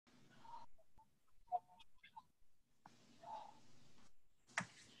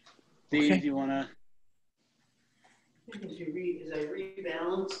Steve, Okay. you want to? As I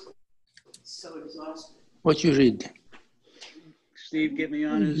rebalance, it's so exhausted. What you read? Steve, get me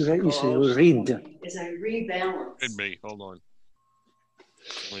on his You co-host. read. As I rebalance. Could be. Hold on.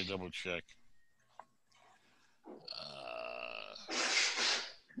 Let me double check.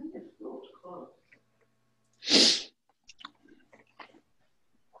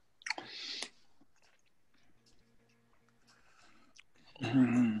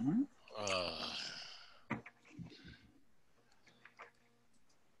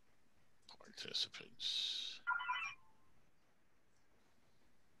 Participants.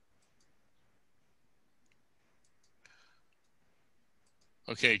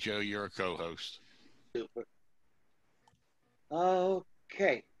 Okay, Joe, you're a co-host. Super.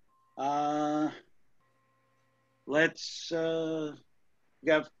 Okay. Let's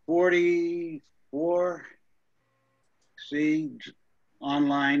got 44. See,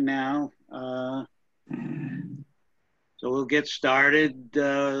 online now. So we'll get started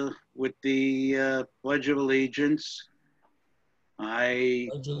with the Pledge of Allegiance. I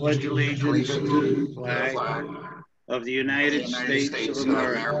pledge allegiance to the flag of the United States of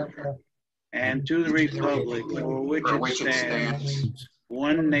America and to the republic for which it stands,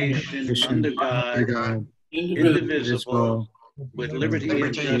 one nation under God, indivisible, with liberty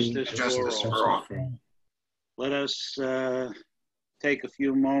and justice for all. Let us take a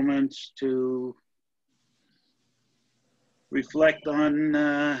few moments to reflect on,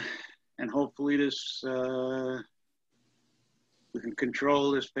 and hopefully this, we can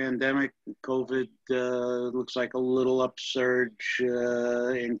control this pandemic. COVID looks like a little upsurge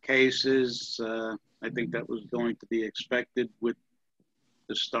in cases. I think that was going to be expected with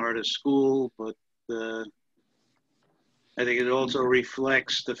the start of school, but I think it also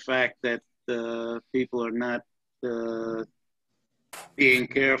reflects the fact that people are not being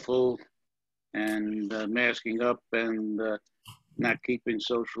careful and masking up and not keeping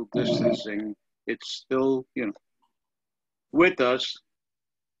social distancing. It's still, with us,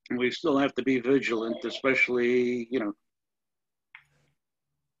 and we still have to be vigilant, especially,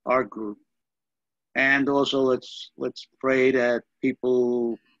 our group. And also let's pray that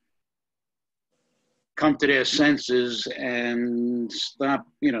people come to their senses and stop,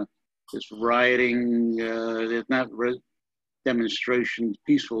 this rioting. There's not demonstrations,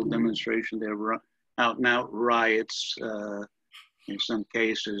 peaceful demonstrations. They're out and out riots in some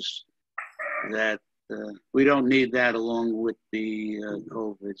cases that we don't need that along with the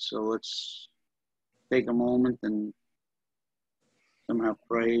COVID. So let's take a moment and somehow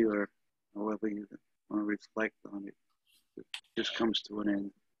pray, or however you want to reflect on it. It just comes to an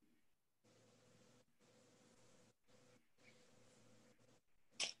end.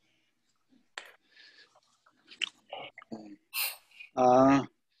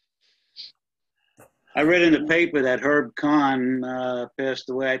 I read in the paper that Herb Kahn passed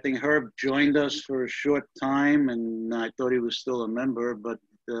away. I think Herb joined us for a short time, and I thought he was still a member, but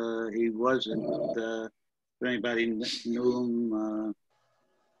he wasn't. If anybody knew him,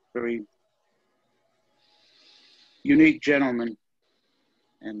 very unique gentleman.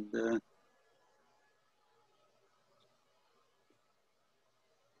 And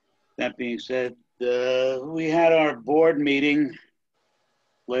that being said, we had our board meeting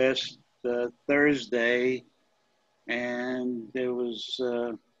last Thursday, and there was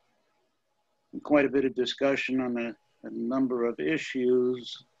quite a bit of discussion on a number of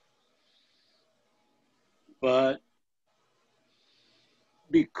issues, but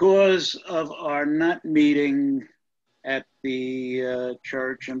because of our not meeting at the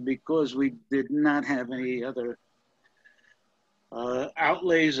church, and because we did not have any other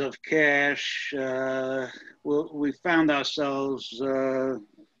outlays of cash, we found ourselves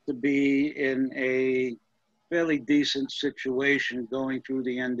to be in a fairly decent situation going through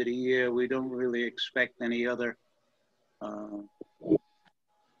the end of the year. We don't really expect any other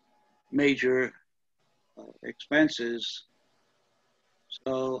major expenses.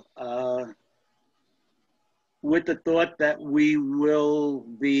 So with the thought that we will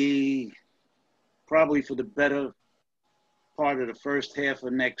be probably for the better part of the first half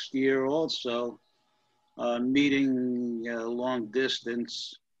of next year also meeting long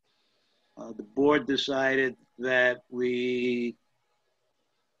distance, the board decided that we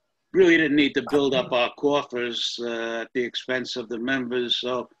really didn't need to build up our coffers at the expense of the members.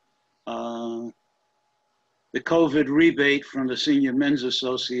 So the COVID rebate from the Senior Men's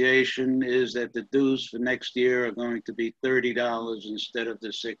Association is that the dues for next year are going to be $30 instead of the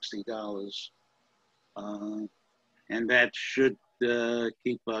 $60. And that should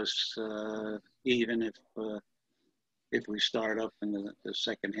keep us even if if we start up in the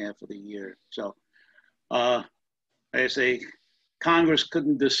second half of the year. So, I say Congress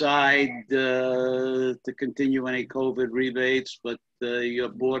couldn't decide to continue any COVID rebates, but your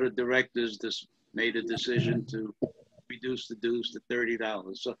board of directors just made a decision to reduce the dues to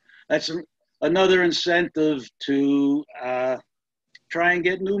 $30. So that's another incentive to try and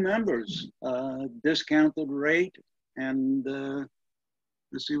get new members, discounted rate, and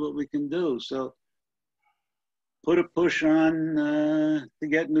let's see what we can do. So put a push on to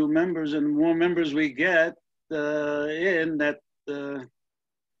get new members, and the more members we get in, that $30,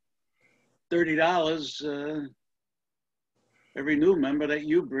 every new member that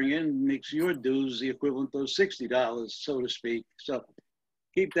you bring in makes your dues the equivalent of $60, so to speak. So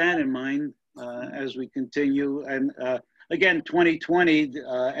keep that in mind as we continue. And again, 2020,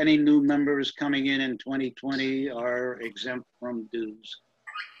 any new members coming in 2020 are exempt from dues.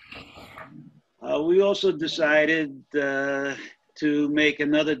 We also decided to make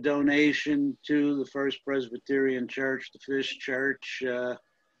another donation to the First Presbyterian Church, the Fish Church.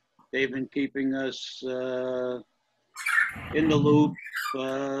 They've been keeping us in the loop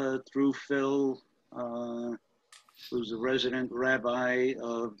through Phil, who's the resident rabbi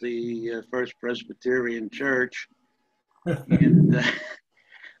of the First Presbyterian Church. And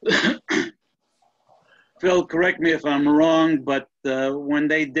Phil, correct me if I'm wrong, but when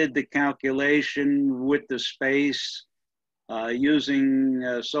they did the calculation with the space, using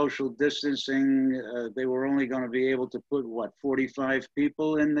social distancing, they were only going to be able to put, what, 45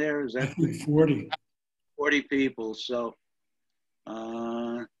 people in there? Is that I think 40. 40 people, so.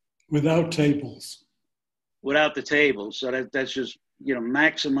 Without tables. Without the tables, so that's just, you know,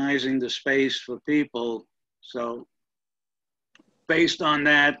 maximizing the space for people. So based on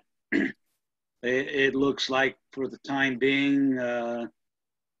that, it looks like for the time being,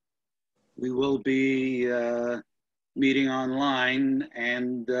 we will be meeting online,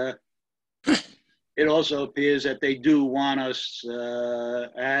 and it also appears that they do want us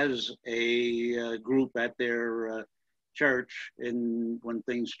as a group at their church when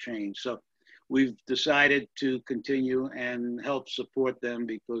things change. So we've decided to continue and help support them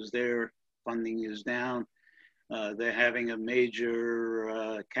because their funding is down. They're having a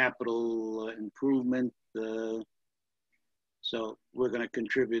major capital improvement. So we're going to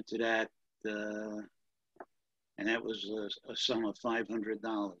contribute to that. And that was a sum of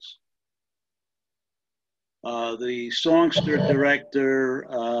 $500. The songster director,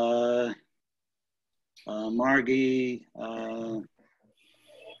 Margie,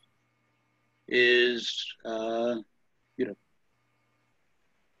 is, you know,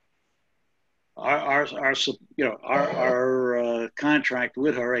 our contract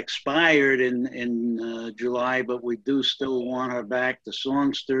with her expired in July, but we do still want her back. The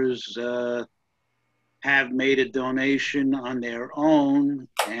songsters have made a donation on their own,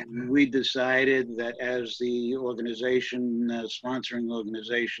 and we decided that as the organization, sponsoring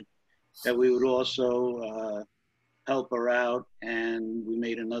organization, that we would also help her out, and we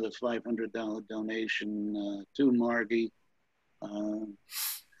made another $500 donation to Margie. And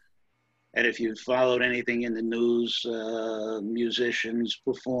if you've followed anything in the news, musicians,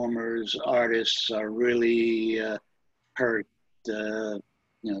 performers, artists are really hurt.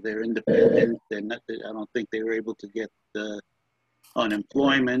 You know, they're independent. They're not, I don't think they were able to get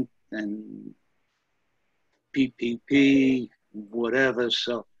unemployment and PPP, whatever.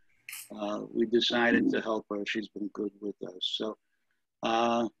 So we decided to help her. She's been good with us. So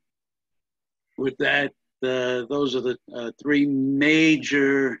with that, those are the three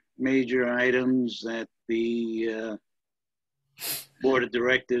major items that the board of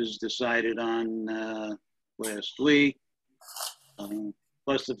directors decided on last week,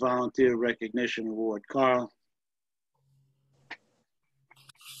 plus the volunteer recognition award. Carl?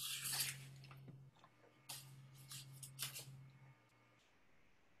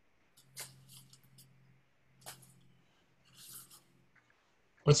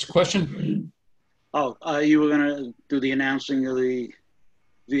 What's the question? Oh, you were going to do the announcing of the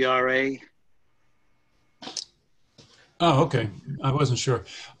VRA? Oh, okay. I wasn't sure.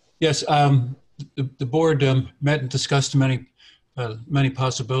 Yes, the board met and discussed many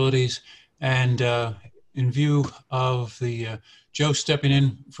possibilities, and in view of the Joe stepping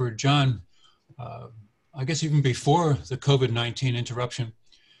in for John, I guess even before the COVID-19 interruption,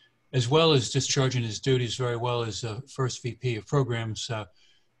 as well as discharging his duties very well as first VP of programs,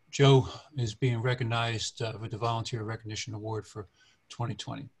 Joe is being recognized with the Volunteer Recognition Award for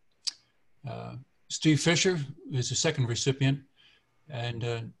 2020. Steve Fisher is the second recipient,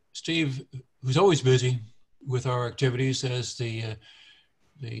 and Steve, who's always busy with our activities as the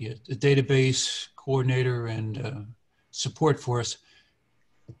database coordinator and support for us.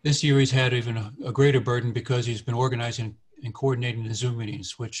 This year he's had even a greater burden because he's been organizing and coordinating the Zoom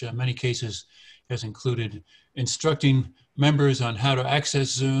meetings, which in many cases has included instructing members on how to access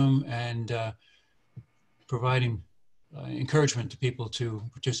Zoom and providing encouragement to people to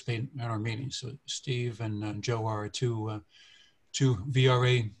participate in our meetings. So Steve and Joe are two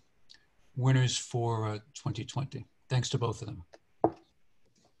VRA winners for 2020. Thanks to both of them.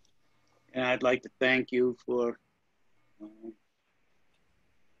 And I'd like to thank you for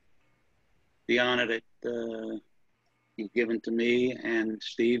the honor that you've given to me. And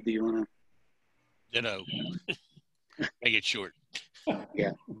Steve, do you want to? Ditto. Make it short.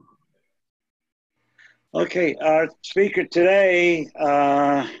 Yeah. Okay, our speaker today,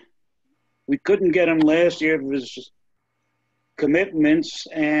 we couldn't get him last year of his commitments,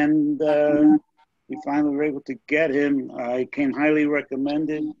 and we finally were able to get him. I came highly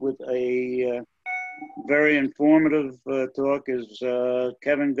recommended with a very informative talk is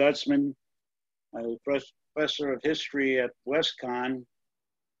Kevin Gutzman, a professor of history at WestCon,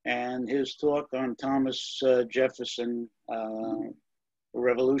 and his talk on Thomas Jefferson, a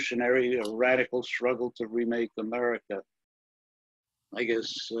revolutionary, a radical struggle to remake America. I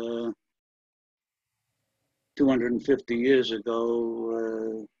guess 250 years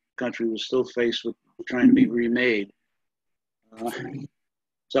ago, country was still faced with trying to be remade.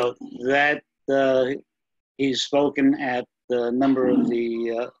 So that he's spoken at a number of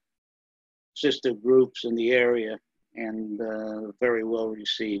the sister groups in the area and very well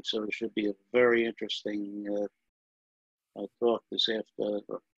received. So it should be a very interesting talk this after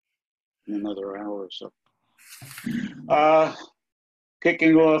in another hour or so.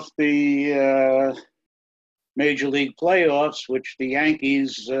 Kicking off the Major League playoffs, which the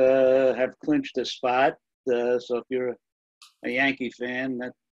Yankees have clinched a spot. So if you're a Yankee fan,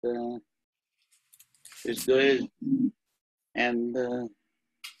 that is good. And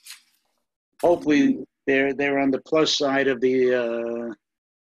hopefully they're on the plus side of the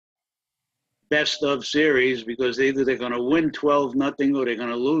best of series, because either they're going to win 12-0 or they're going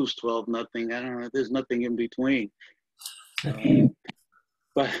to lose 12-0. I don't know. There's nothing in between.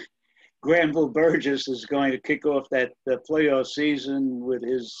 But Granville Burgess is going to kick off that playoff season with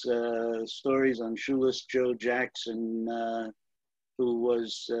his stories on Shoeless Joe Jackson, who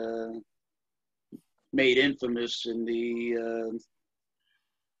was made infamous in the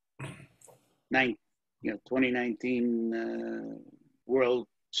 2019 World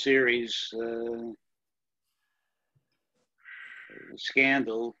Series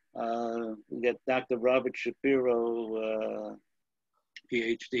scandal. We got Dr. Robert Shapiro,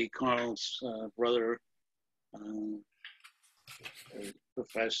 PhD, Carl's brother,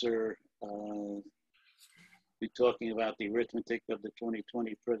 professor, be talking about the arithmetic of the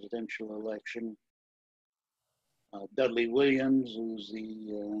 2020 presidential election. Dudley Williams, who's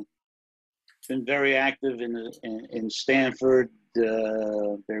been very active in Stanford,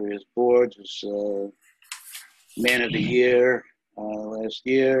 various boards, was Man of the Year last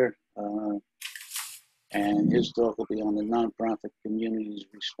year, and his talk will be on the nonprofit community's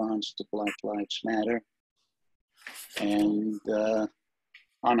response to Black Lives Matter. And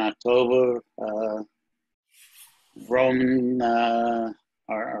on October, Roman,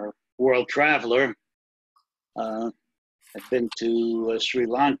 our world traveler, I've been to Sri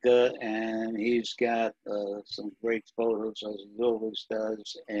Lanka, and he's got some great photos, as he always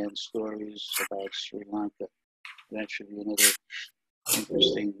does, and stories about Sri Lanka. That should be another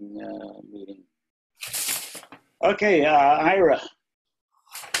interesting meeting. Okay, Ira.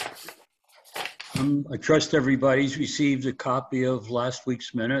 I trust everybody's received a copy of last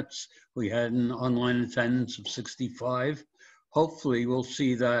week's minutes. We had an online attendance of 65. Hopefully we'll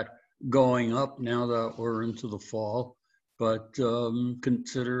see that going up now that we're into the fall. But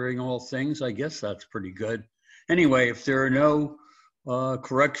considering all things, I guess that's pretty good. Anyway, if there are no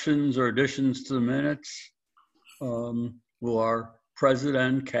corrections or additions to the minutes, will our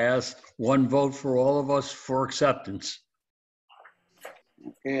president cast one vote for all of us for acceptance?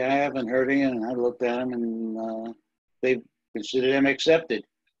 Okay, I haven't heard any, and I looked at them, and they've considered them accepted.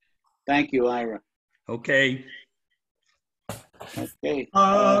 Thank you, Ira. Okay. Okay.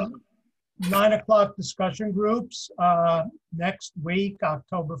 9 o'clock discussion groups next week,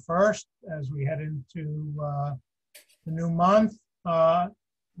 October 1st, as we head into the new month.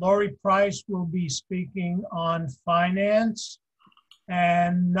 Lori Price will be speaking on finance.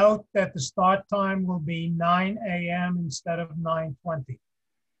 And note that the start time will be 9 a.m. instead of 9:20.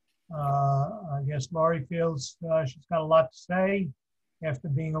 I guess Lori feels she's got a lot to say after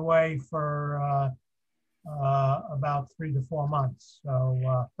being away for about 3 to 4 months. So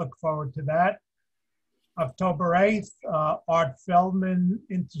look forward to that. October 8th, Art Feldman,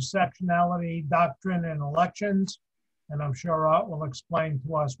 Intersectionality, Doctrine, and Elections. And I'm sure Art will explain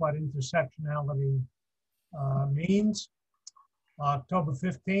to us what intersectionality means. October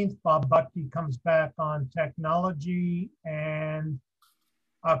 15th, Bob Butke comes back on technology. And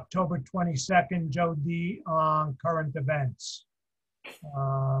October 22nd, Joe D. on current events.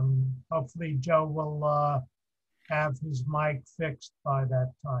 Hopefully Joe will have his mic fixed by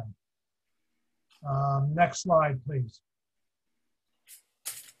that time. Next slide, please.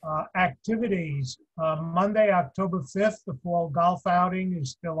 Activities. Monday, October 5th, the fall golf outing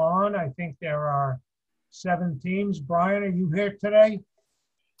is still on. I think there are 7 teams. Brian, are you here today?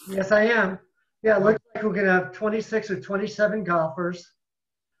 Yes, I am. Yeah, it looks like we're going to have 26 or 27 golfers.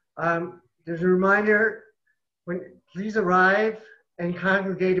 There's a reminder, please arrive and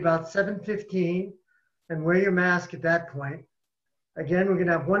congregate about 7:15 and wear your mask at that point. Again, we're going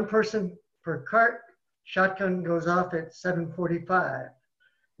to have 1 person per cart. Shotgun goes off at 7:45.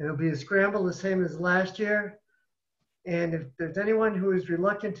 It'll be a scramble the same as last year. And if there's anyone who is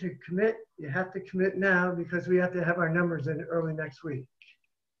reluctant to commit, you have to commit now because we have to have our numbers in early next week.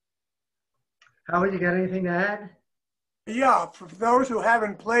 Howard, you got anything to add? Yeah, for those who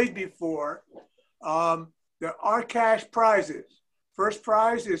haven't played before, there are cash prizes. First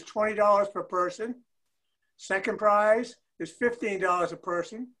prize is $20 per person. Second prize is $15 a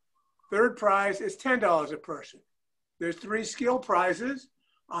person. Third prize is $10 a person. There's 3 skill prizes.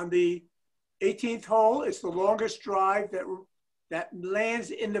 On the 18th hole, it's the longest drive that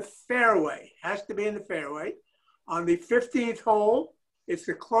lands in the fairway. Has to be in the fairway. On the 15th hole, it's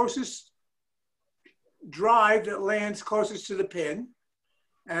the closest drive that lands closest to the pin.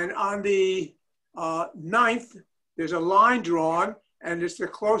 And on the 9th, there's a line drawn, and it's the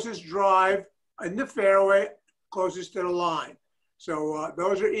closest drive in the fairway closest to the line. So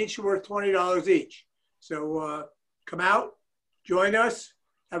those are each worth $20 each. So come out, join us,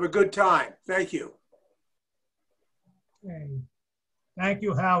 have a good time. Thank you. Okay. Thank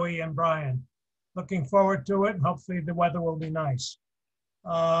you, Howie and Brian. Looking forward to it, and hopefully the weather will be nice.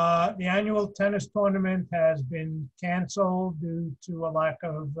 The annual tennis tournament has been canceled due to a lack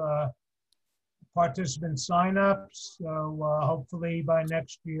of participant signups. So hopefully by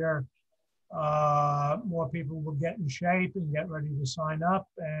next year, more people will get in shape and get ready to sign up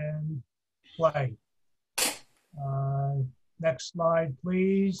and play. Next slide,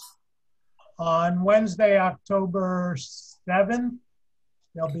 please. On Wednesday, October 7th,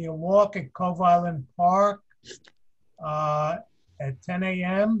 there'll be a walk at Cove Island Park at 10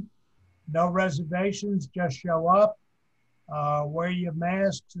 a.m. No reservations, just show up. Wear your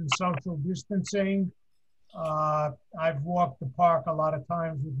masks and social distancing. I've walked the park a lot of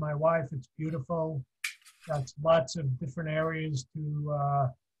times with my wife. It's beautiful. Got lots of different areas to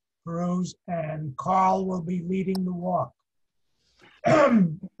peruse, and Carl will be leading the walk.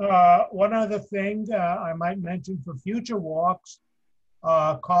 One other thing I might mention for future walks,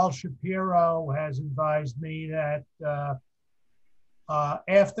 Carl Shapiro has advised me that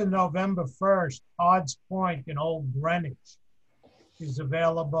after November 1st, Odds Point in Old Greenwich is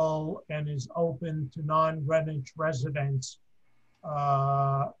available and is open to non-Greenwich residents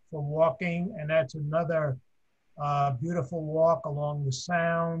for walking. And that's another beautiful walk along the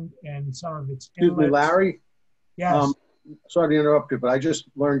Sound and some of its inlets. Excuse me, Larry? Yes. Sorry to interrupt you, but I just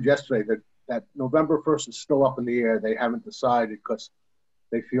learned yesterday that November 1st is still up in the air. They haven't decided because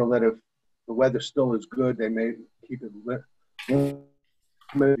they feel that if the weather still is good, they may keep it lit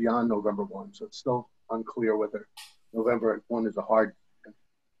beyond November 1. So it's still unclear whether November 1 is a hard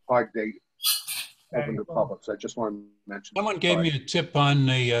date open to the public. So I just wanted to mention. Someone gave me a tip on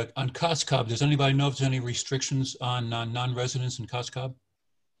Coscob. Does anybody know if there's any restrictions on non-residents in Coscob?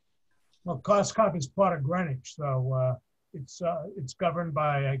 Well, Coscob is part of Greenwich, so it's governed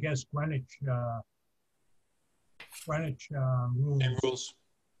by, I guess, Greenwich rules. Same rules.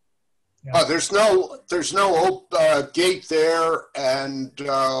 Yeah. There's no gate there, and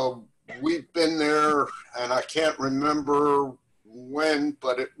we've been there, and I can't remember when,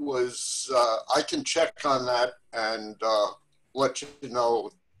 but it was. I can check on that and let you know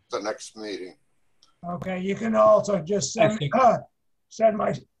the next meeting. Okay, you can also just send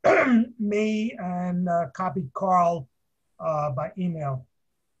me and copy Carl by email.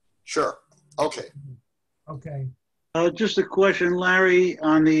 Sure. Okay. Okay. Just a question, Larry,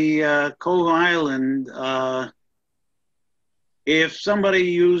 on the Cove Island. If somebody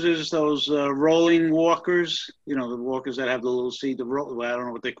uses those rolling walkers, you know, the walkers that have the little seat, I don't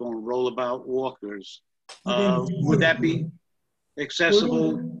know what they call them, rollabout walkers, would that be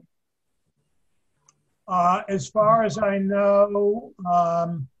accessible? As far as I know,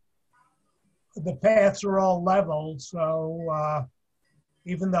 the paths are all level, so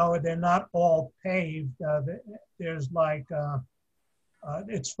even though they're not all paved, there's like,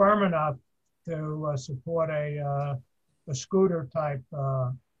 it's firm enough to support a scooter type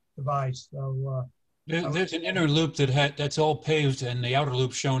device. So There's an inner loop that's all paved, and the outer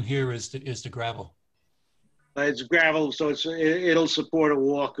loop shown here is the gravel. It's gravel, so it'll support a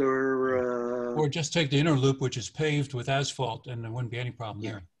walker. Or just take the inner loop, which is paved with asphalt, and there wouldn't be any problem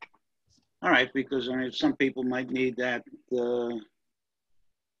there. All right, because I mean, some people might need that. All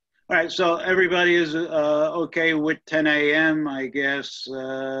right, so everybody is okay with 10 a.m., I guess.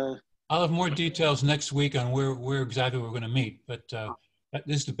 I'll have more details next week on where exactly we're going to meet, but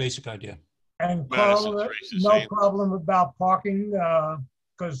this is the basic idea. And Carl, no problem about parking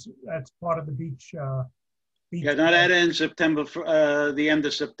because that's part of the beach. Yeah, no, that ends September. The end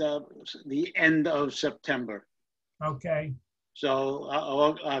of September. The end of September. Okay. So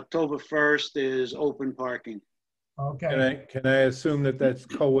October 1st is open parking. Okay. Can I assume that that's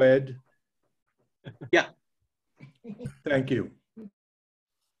co-ed? Yeah. Thank you.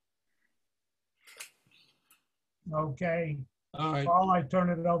 Okay. All right. Carl, I turn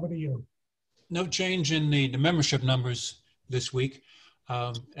it over to you. No change in the membership numbers this week.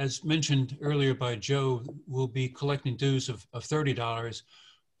 As mentioned earlier by Joe, we'll be collecting dues of $30,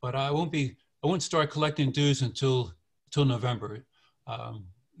 but I won't start collecting dues until November. In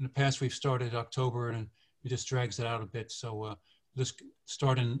the past, we've started October, and it just drags it out a bit. So let's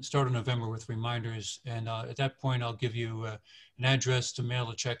start in November with reminders, and at that point, I'll give you an address to mail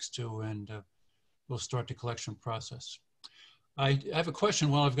the checks to, and we'll start the collection process. I have a question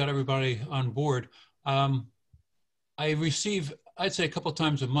while I've got everybody on board. I receive, I'd say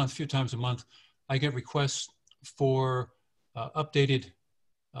a few times a month, I get requests for updated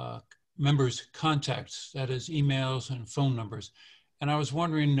members' contacts, that is emails and phone numbers. And I was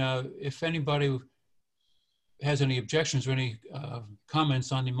wondering if anybody has any objections or any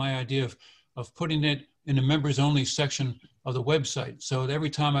comments on my idea of putting it in the members only section of the website. So that every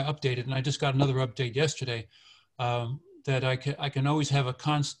time I update it, and I just got another update yesterday, that I can always have a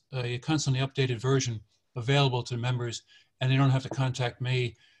constantly updated version available to members, and they don't have to contact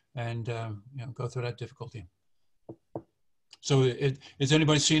me and go through that difficulty. So does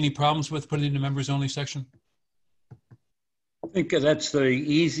anybody see any problems with putting it in the members only section? I think that's the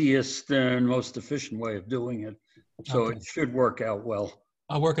easiest and most efficient way of doing it. So Okay. It should work out well.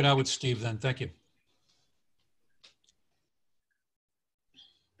 I'll work it out with Steve then. Thank you.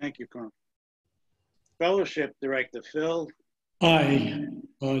 Thank you, Carl. Fellowship Director Phil. Hi.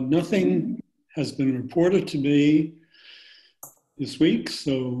 Nothing has been reported to me this week,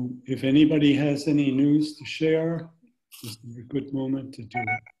 so if anybody has any news to share, this is a good moment to do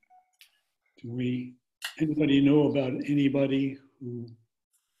it. Do anybody know about anybody who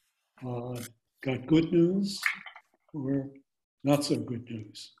got good news or not so good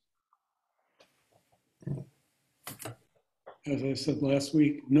news? As I said last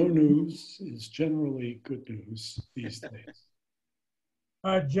week, no news is generally good news these days.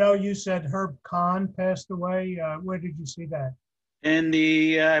 Joe, you said Herb Kahn passed away. Where did you see that? And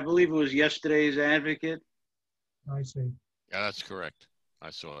I believe it was yesterday's Advocate. I see. Yeah, that's correct. I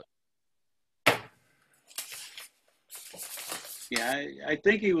saw it. Yeah, I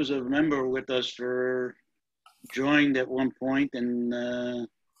think he was a member with us joined at one point and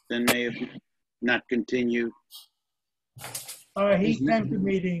then may have not continued. He came to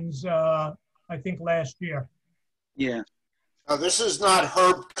meetings, I think, last year. Yeah. Now, this is not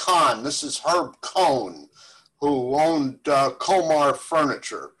Herb Kahn. This is Herb Cohn, who owned Comar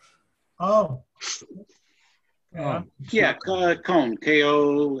Furniture. Oh. Yeah, Cohn,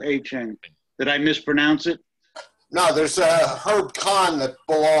 K-O-H-N. Did I mispronounce it? No, there's a Herb Kahn that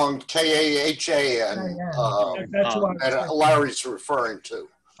belonged K-A-H-A-N that Larry's referring to.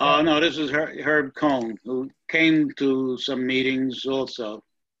 Oh, no, this is Herb Cohn, who came to some meetings also.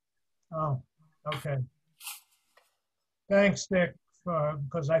 Oh, okay. Thanks, Dick,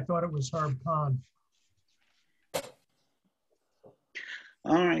 because I thought it was Herb Kahn.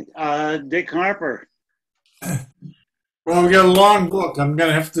 All right, Dick Harper. Well, we got a long book. I'm going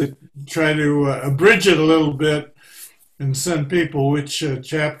to have to try to abridge it a little bit and send people which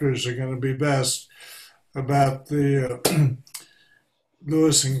chapters are going to be best about the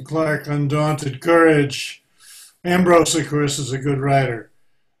Lewis and Clark Undaunted Courage. Ambrose, of course, is a good writer.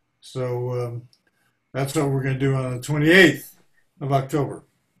 So that's what we're going to do on the 28th of October.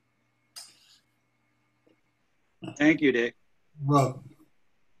 Thank you, Dick. Well,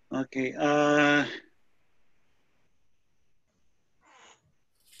 okay.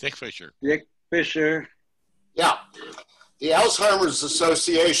 Dick Fisher. Dick Fisher. Yeah. the Alzheimer's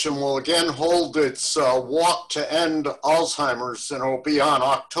Association will again hold its Walk to End Alzheimer's, and it will be on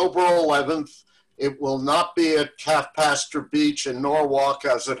October 11th. It will not be at Calf Pasture Beach in Norwalk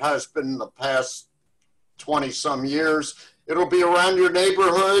as it has been in the past 20-some years. It'll be around your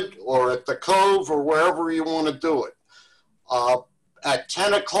neighborhood or at the Cove or wherever you want to do it. At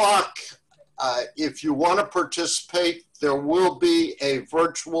 10 o'clock, if you want to participate, there will be a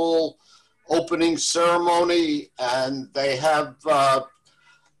virtual opening ceremony, and they have,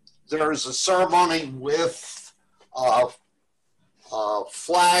 there is a ceremony with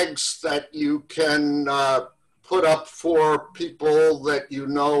flags that you can put up for people that you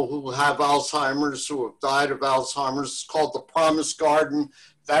know who have Alzheimer's, who have died of Alzheimer's. It's called the Promise Garden.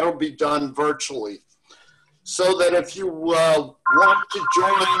 That'll be done virtually. So that if you want to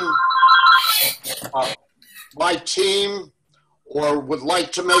join my team or would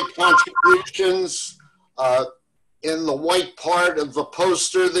like to make contributions, in the white part of the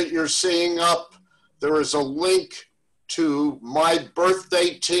poster that you're seeing up, there is a link to my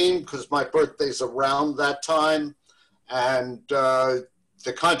birthday team, because my birthday's around that time. And the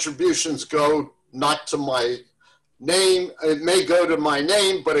contributions go not to my name. It may go to my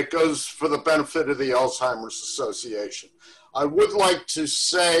name, but it goes for the benefit of the Alzheimer's Association. I would like to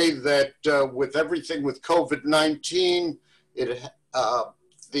say that with everything with COVID-19,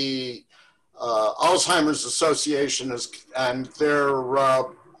 the Alzheimer's Association and their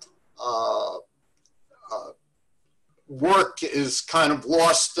work is kind of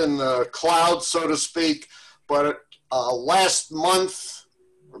lost in the cloud, so to speak. But last month,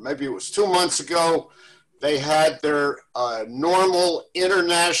 or maybe it was 2 months ago, they had their normal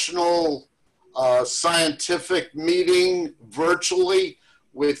international scientific meeting virtually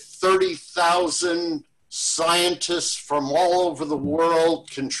with 30,000 scientists from all over the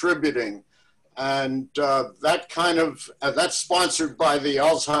world contributing. And that kind of, that's sponsored by the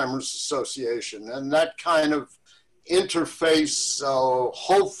Alzheimer's Association. And that kind of interface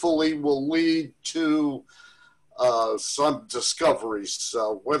hopefully will lead to some discoveries.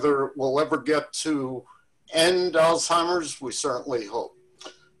 Whether it will ever get to end Alzheimer's, we certainly hope.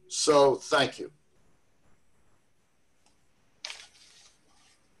 So thank you.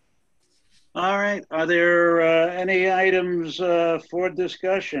 All right. Are there any items for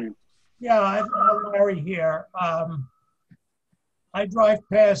discussion? Yeah, I'm Larry here. I drive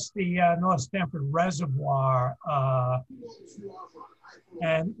past the North Stamford Reservoir,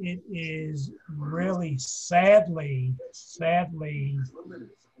 and it is really sadly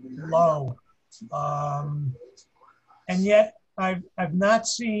low. And yet I've not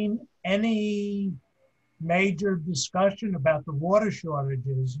seen any major discussion about the water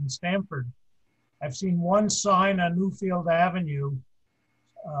shortages in Stamford. I've seen one sign on Newfield Avenue,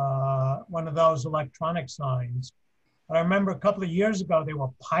 one of those electronic signs. But I remember a couple of years ago, there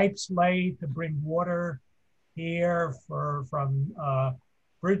were pipes laid to bring water here from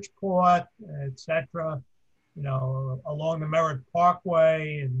Bridgeport, etc., you know, along the Merritt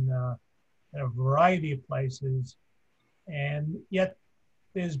Parkway and a variety of places. And yet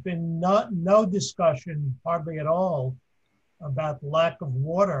there's been no discussion, hardly at all, about the lack of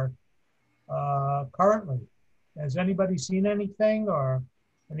water currently. Has anybody seen anything, or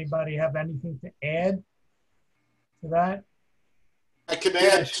anybody have anything to add to that? I can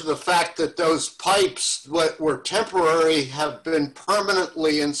add to the fact that those pipes that were temporary have been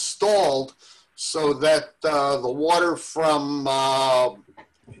permanently installed so that the water from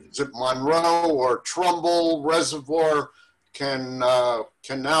is it Monroe or Trumbull Reservoir can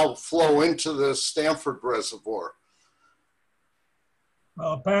now flow into the Stamford Reservoir.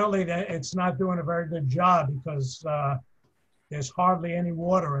 Well, apparently it's not doing a very good job because there's hardly any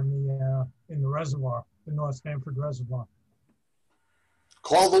water in the reservoir, the North Stamford Reservoir.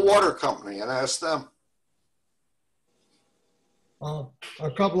 Call the water company and ask them.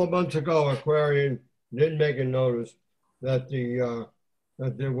 A couple of months ago, Aquarian did make a notice that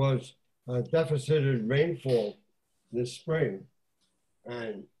that there was a deficited rainfall this spring,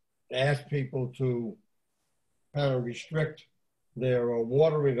 and asked people to kind of restrict their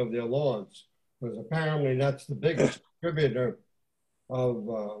watering of their lawns, because apparently that's the biggest contributor of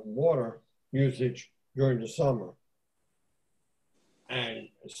water usage during the summer. And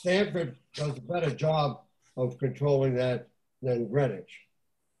Stamford does a better job of controlling that than Greenwich.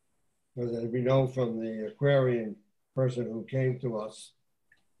 Because as we know from the Aquarian person who came to us,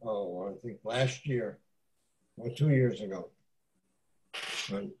 I think last year or 2 years ago.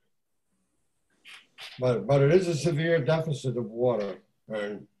 But it is a severe deficit of water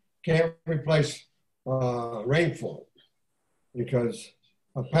and can't replace rainfall, because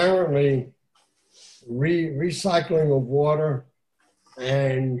apparently recycling of water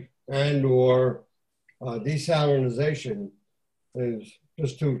and or desalinization is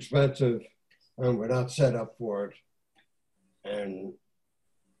just too expensive, and we're not set up for it. And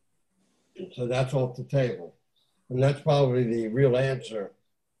so that's off the table. And that's probably the real answer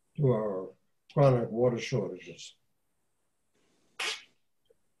to our chronic water shortages.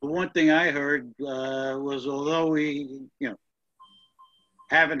 The one thing I heard was, although we,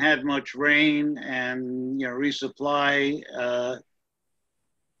 haven't had much rain and, resupply,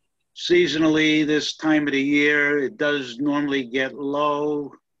 seasonally this time of the year, it does normally get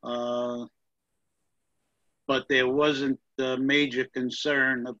low, but there wasn't a major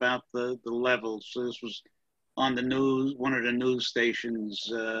concern about the levels. So this was on the news, one of the news stations,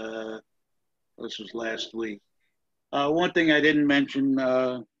 this was last week. One thing I didn't mention,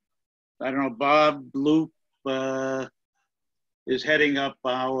 I don't know, Bob Loop is heading up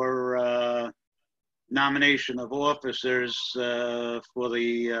our nomination of officers for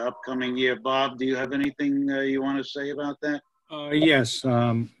the upcoming year. Bob, do you have anything you want to say about that? Yes,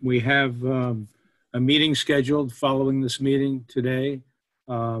 we have a meeting scheduled following this meeting today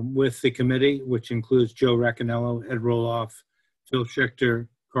with the committee, which includes Joe Raccanello, Ed Roloff, Phil Schechter,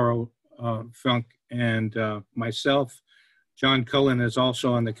 Carl Funk, and myself. John Cullen is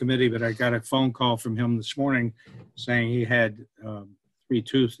also on the committee, but I got a phone call from him this morning saying he had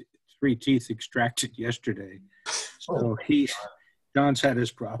three teeth extracted yesterday. So John's had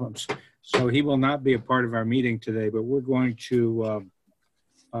his problems. So he will not be a part of our meeting today, but we're going to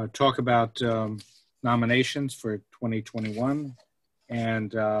talk about nominations for 2021.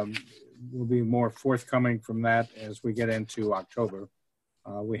 And we'll be more forthcoming from that as we get into October.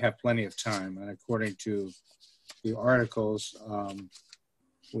 We have plenty of time. And according to the articles,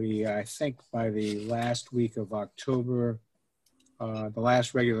 I think by the last week of October, the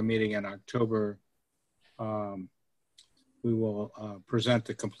last regular meeting in October, we will present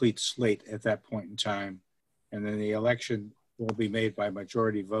the complete slate at that point in time. And then the election will be made by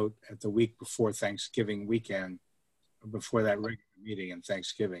majority vote at the week before Thanksgiving weekend, before that regular meeting in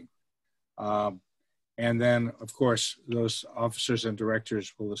Thanksgiving. And then, of course, those officers and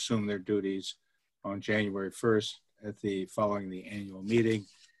directors will assume their duties on January 1st following the annual meeting.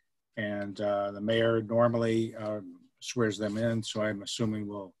 And the mayor normally swears them in, so I'm assuming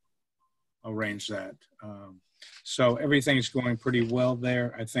we'll arrange that. So everything's going pretty well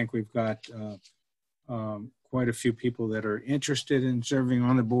there. I think we've got quite a few people that are interested in serving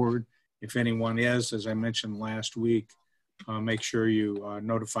on the board. If anyone is, as I mentioned last week, make sure you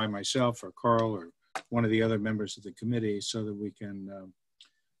notify myself or Carl or one of the other members of the committee so that we can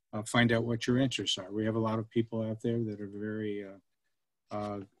find out what your interests are. We have a lot of people out there that are very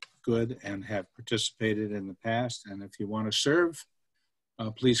good and have participated in the past. And if you want to serve,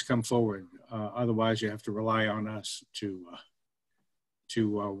 please come forward. Otherwise, you have to rely on us to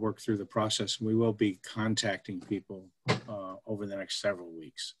work through the process. We will be contacting people over the next several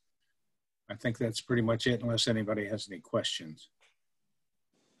weeks. I think that's pretty much it, unless anybody has any questions.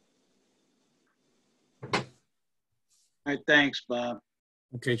 All right, thanks, Bob.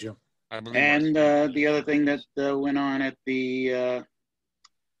 Okay, Joe. And the other thing that went on at the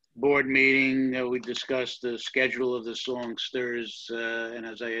board meeting, we discussed the schedule of the songsters, and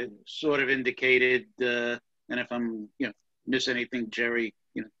as I sort of indicated, and if I'm miss anything, Jerry,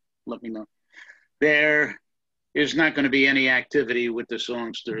 let me know. There is not going to be any activity with the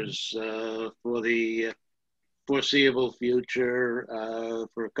songsters for the foreseeable future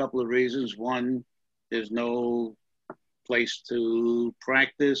for a couple of reasons. One, there's no place to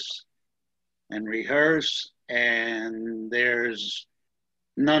practice and rehearse, and there's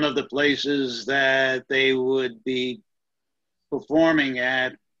none of the places that they would be performing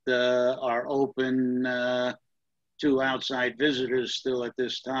at are open to outside visitors still at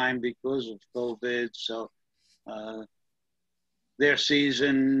this time because of COVID. So their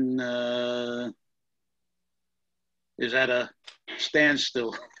season is at a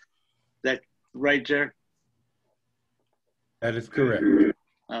standstill. That right, Jer? That is correct.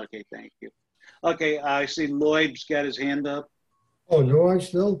 Okay, thank you. Okay, I see Lloyd's got his hand up. Oh, do I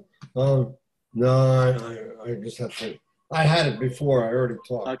still? No, I just have to. I had it before. I already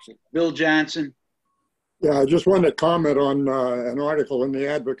talked. Okay, Bill Johnson. Yeah, I just wanted to comment on an article in The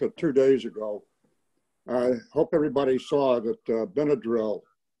Advocate 2 days ago. I hope everybody saw that Benadryl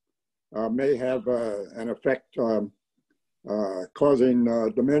may have an effect causing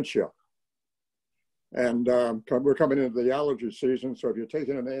dementia. And we're coming into the allergy season, so if you're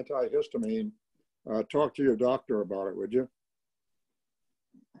taking an antihistamine, talk to your doctor about it, would you?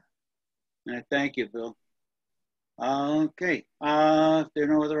 Thank you, Bill. Okay. If there are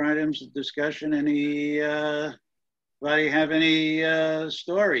no other items of discussion, anybody have any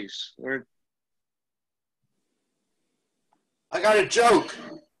stories? Or I got a joke.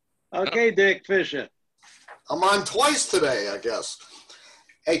 okay, Dick Fisher. I'm on twice today, I guess.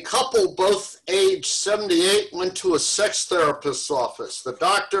 A couple, both age 78, went to a sex therapist's office. The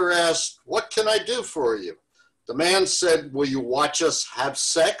doctor asked, "What can I do for you?" The man said, "Will you watch us have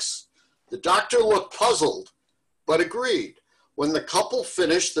sex?" The doctor looked puzzled, but agreed. When the couple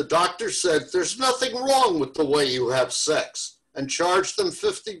finished, the doctor said, "There's nothing wrong with the way you have sex," and charged them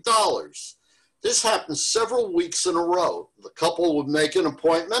 $50. This happened several weeks in a row. The couple would make an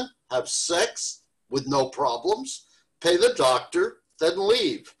appointment, have sex with no problems, pay the doctor, then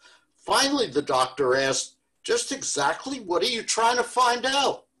leave. Finally, the doctor asked, "Just exactly what are you trying to find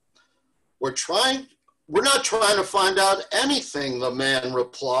out?" We're not trying to find out anything," the man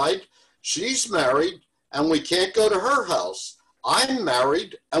replied. "She's married and we can't go to her house. I'm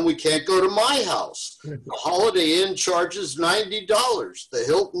married and we can't go to my house. The Holiday Inn charges $90. The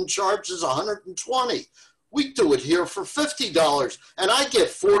Hilton charges $120. We do it here for $50 and I get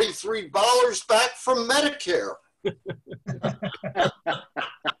 $43 back from Medicare."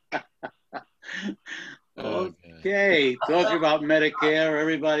 Okay, talking about Medicare,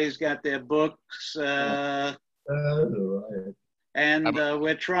 everybody's got their books. And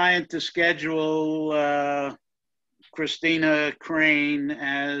we're trying to schedule Christina Crane,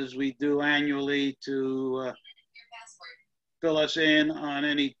 as we do annually, to fill us in on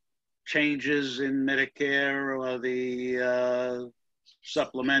any changes in Medicare or the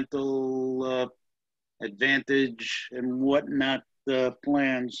supplemental Advantage and whatnot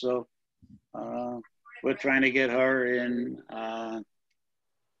plan. So we're trying to get her in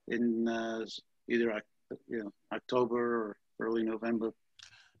either October or early November.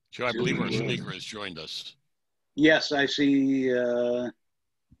 Joe, I believe our speaker has joined us. Yes, I see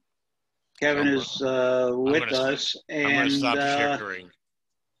Kevin is with us. And I'm going to stop sharing.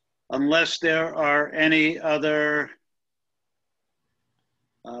 Unless there are any other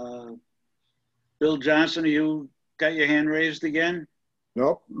Bill Johnson, you got your hand raised again?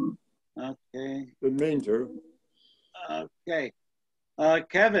 Nope. Okay. Didn't mean to. Okay.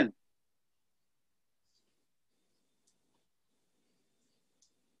 Kevin.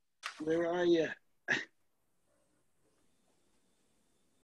 Where are you?